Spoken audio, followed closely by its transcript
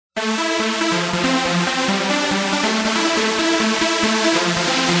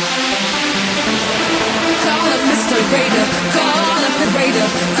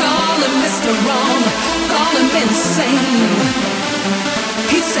insane.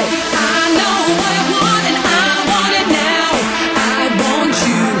 He said, I know what I want and I want it now. I want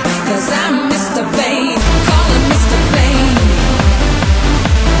you, 'cause I'm Mr. Vain. Call him Mr. Vain.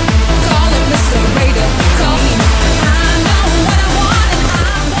 Call him Mr. Raider. Call him. I know what I want and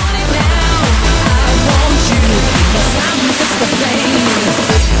I want it now. I want you, 'cause I'm Mr. Vain.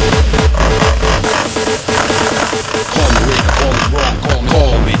 Call me Raider, call me wrong,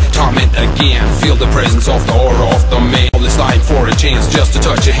 call me torment again. Feel the presence of the aura of the man. All this time for a chance just to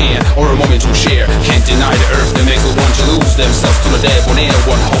touch a hand or a moment to share. Can't deny the earth that makes the one to lose themselves to the dead. When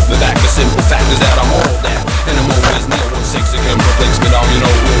anyone hold me back, the simple fact is that I'm all that. And I'm always near what 6 again perplexes me now, you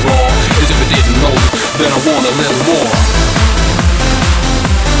know we're wrong. As if I didn't know you, then I want a little more.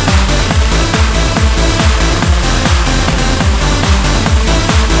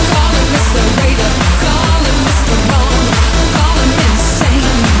 Call him Mr. Raider. Call him Mr. Wrong. Call him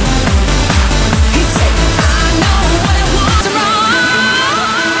insane. He said, I know what I want wrong.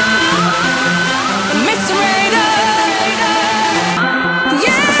 Mr. Raider.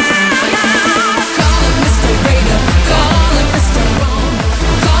 Yeah. Call him Mr. Raider. Call him Mr. Wrong.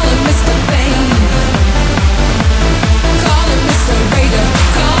 Call him Mr. Vain. Call him Mr. Raider.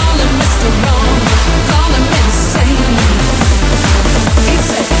 Call him Mr. Wrong. Call him insane. He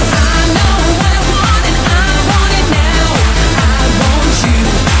said, I know what I want and I want it now. I want you,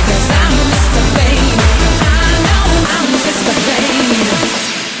 'cause I'm Mr. Vain. I know I'm Mr. Vain.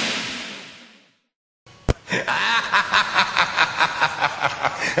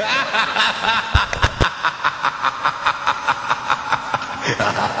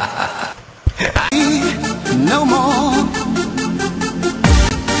 No more.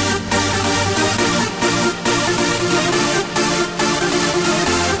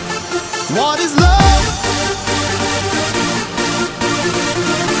 What is love?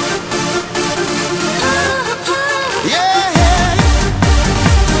 Yeah, yeah.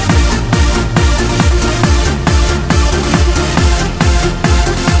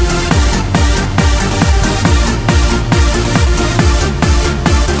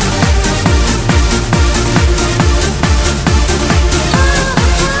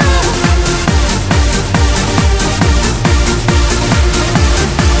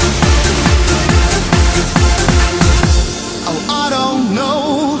 Oh, I don't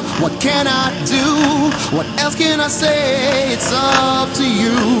know. What can I do? What else can I say? It's up to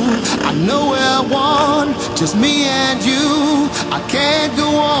you. I know where I want, just me and you. I can't go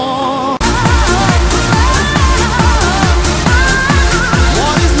on.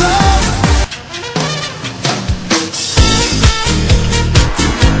 What is love?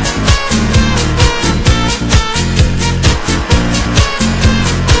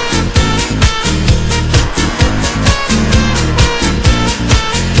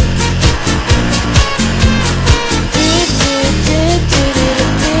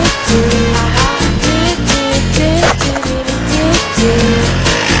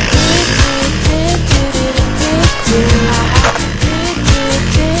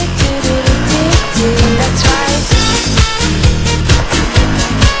 That's right.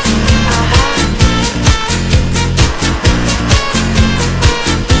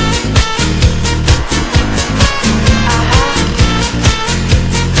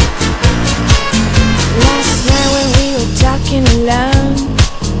 Last night when we were talking alone,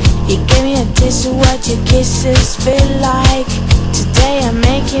 you gave me a taste of what your kisses feel like. Today I'm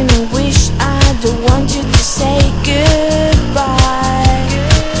making a wish. I don't want you to say goodbye.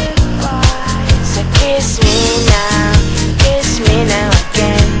 So kiss me now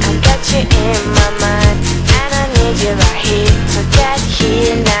again. I got you in my mind, and I need you right here. So get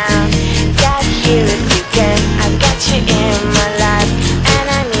here now, get here if you can. I got you in my life, and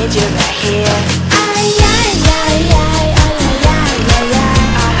I need you right here. Ay, ay, ay, ay, ay, ay, ay, ay,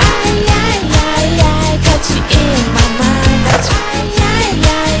 ay, ay, ay, ay, got you in my mind. That's right. Ay,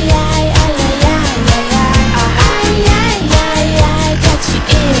 ay, ay, ay, ay, ay, ay, ay, ay, ay, ay, ay, got you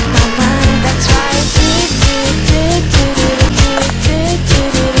in my mind. That's right.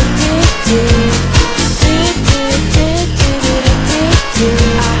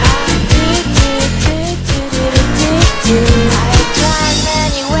 I tried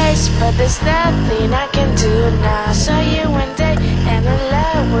many ways, but there's nothing I can do now. I saw you one day, and the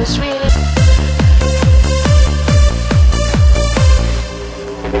love was really.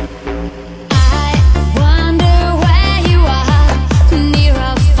 I wonder where you are, near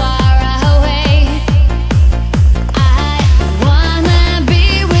or far away. I wanna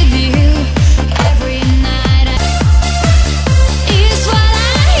be with you every night. Is what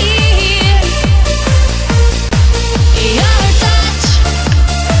I hear. Your touch,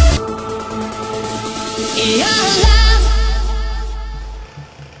 your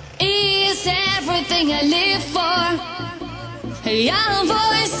everything I live for. Your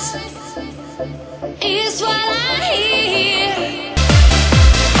voice is what I hear.